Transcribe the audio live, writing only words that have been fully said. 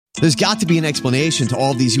There's got to be an explanation to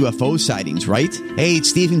all of these UFO sightings, right? Hey,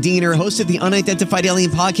 it's Stephen Diener, host of the Unidentified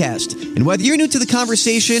Alien Podcast. And whether you're new to the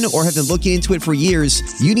conversation or have been looking into it for years,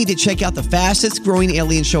 you need to check out the fastest growing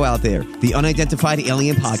alien show out there, the Unidentified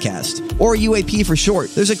Alien Podcast, or UAP for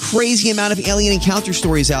short. There's a crazy amount of alien encounter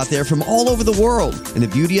stories out there from all over the world. And the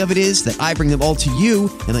beauty of it is that I bring them all to you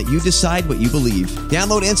and let you decide what you believe.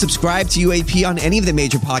 Download and subscribe to UAP on any of the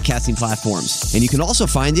major podcasting platforms. And you can also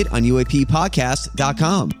find it on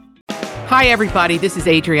UAPpodcast.com. Hi, everybody. This is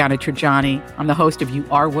Adriana Trajani. I'm the host of You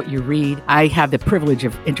Are What You Read. I have the privilege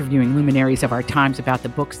of interviewing luminaries of our times about the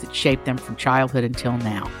books that shaped them from childhood until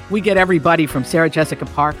now. We get everybody from Sarah Jessica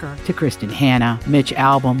Parker to Kristen Hanna, Mitch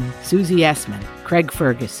Albom, Susie Essman, Craig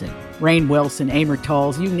Ferguson, Rainn Wilson, Amor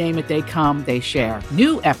Tolls, you name it, they come, they share.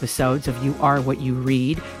 New episodes of You Are What You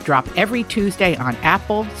Read drop every Tuesday on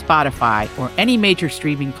Apple, Spotify, or any major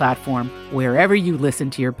streaming platform wherever you listen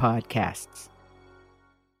to your podcasts.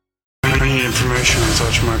 Any information I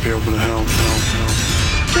thought you might be able to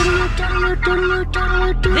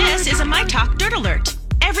help. This is a My Talk Dirt Alert.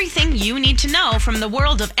 Everything you need to know from the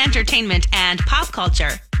world of entertainment and pop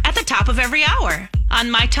culture at the top of every hour on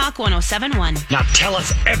My Talk 107.1. Now tell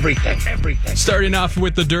us everything. Starting off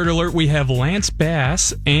with the Dirt Alert, we have Lance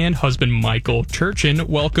Bass and husband Michael Turchin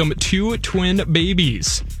welcome 2 twin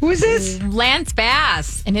babies. Who is this? Lance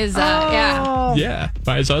Bass and his, Yeah,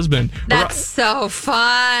 by his husband. That's so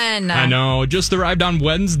fun. I know. Just arrived on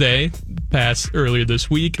Wednesday, passed earlier this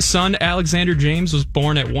week. Son Alexander James was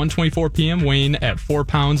born at 1:24 p.m., weighing at 4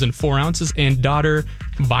 pounds and 4 ounces, and daughter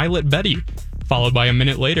Violet Betty, followed by a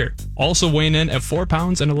minute later, also weighing in at 4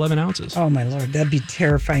 pounds and 11 ounces. Oh, my Lord. That'd be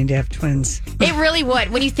terrifying to have twins. It really would.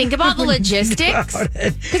 When you think about the logistics.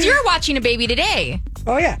 Because you're watching a baby today.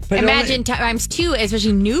 Oh, yeah. But imagine times 2,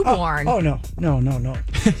 especially newborn. Oh, no. No.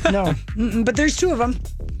 But there's 2 of them.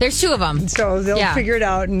 There's 2 of them. So they'll figure it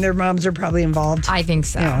out, and their moms are probably involved. I think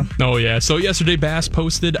so. Yeah. Oh, yeah. So yesterday, Bass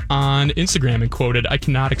posted on Instagram and quoted, "I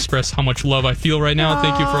cannot express how much love I feel right now.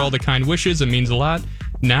 Thank you for all the kind wishes. It means a lot.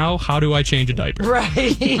 Now, how do I change a diaper?"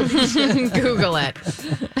 Right. Google it.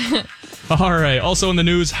 All right. Also in the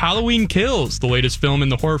news, Halloween Kills, the latest film in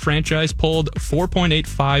the horror franchise, pulled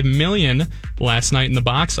 $4.85 million last night in the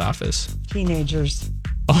box office. Teenagers.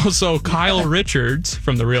 Also, Kyle Richards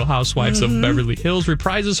from The Real Housewives of Beverly Hills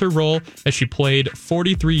reprises her role as she played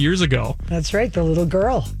 43 years ago. That's right, the little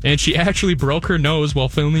girl. And she actually broke her nose while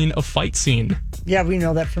filming a fight scene. Yeah, we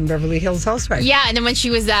know that from Beverly Hills Housewives. Yeah, and then when she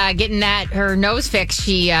was getting her nose fixed,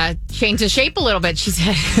 she changed the shape a little bit, she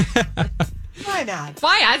said. Why not?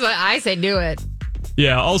 Why? That's what I say, do it.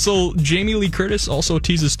 Yeah, also, Jamie Lee Curtis also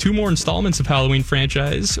teases 2 more installments of Halloween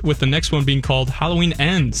franchise, with the next one being called Halloween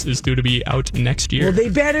Ends, is due to be out next year. Well, they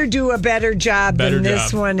better do a better job than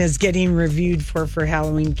this one is getting reviewed for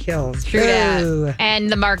Halloween Kills. True that. And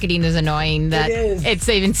the marketing is annoying. That it's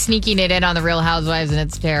even sneaking it in on The Real Housewives, and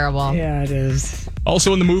it's terrible. Yeah, it is.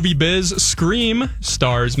 Also in the movie biz, Scream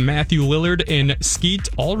stars Matthew Lillard and Skeet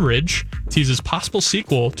Ulrich, teases possible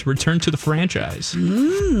sequel to return to the franchise.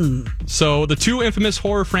 So the 2 infamous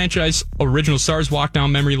horror franchise original stars walk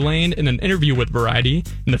down memory lane in an interview with Variety,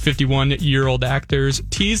 and the 51-year-old actors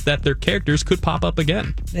teased that their characters could pop up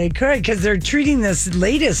again. They could, because they're treating this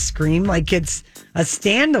latest Scream like it's a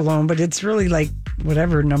standalone, but it's really like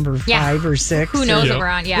whatever, number 5 or 6. Who knows what we're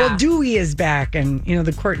on, Well, Dewey is back, and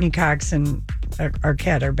the Courtney Cox and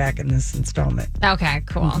Arquette are back in this installment. Okay,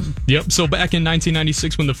 cool. Yep, so back in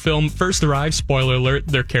 1996 when the film first arrived, spoiler alert,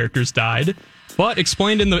 their characters died. But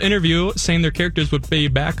explained in the interview, saying their characters would be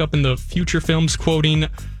back up in the future films, quoting,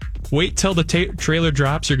 "Wait till the trailer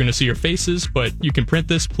drops, you're going to see your faces, but you can print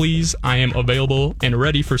this, please. I am available and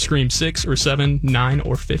ready for Scream 6 or 7, 9,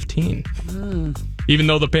 or 15. Even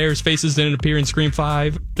though the pair's faces didn't appear in Scream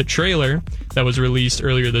 5, the trailer that was released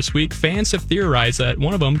earlier this week, fans have theorized that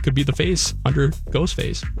one of them could be the face under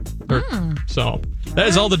Ghostface. So, that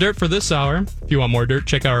is all the dirt for this hour. If you want more dirt,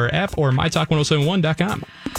 check out our app or mytalk1071.com.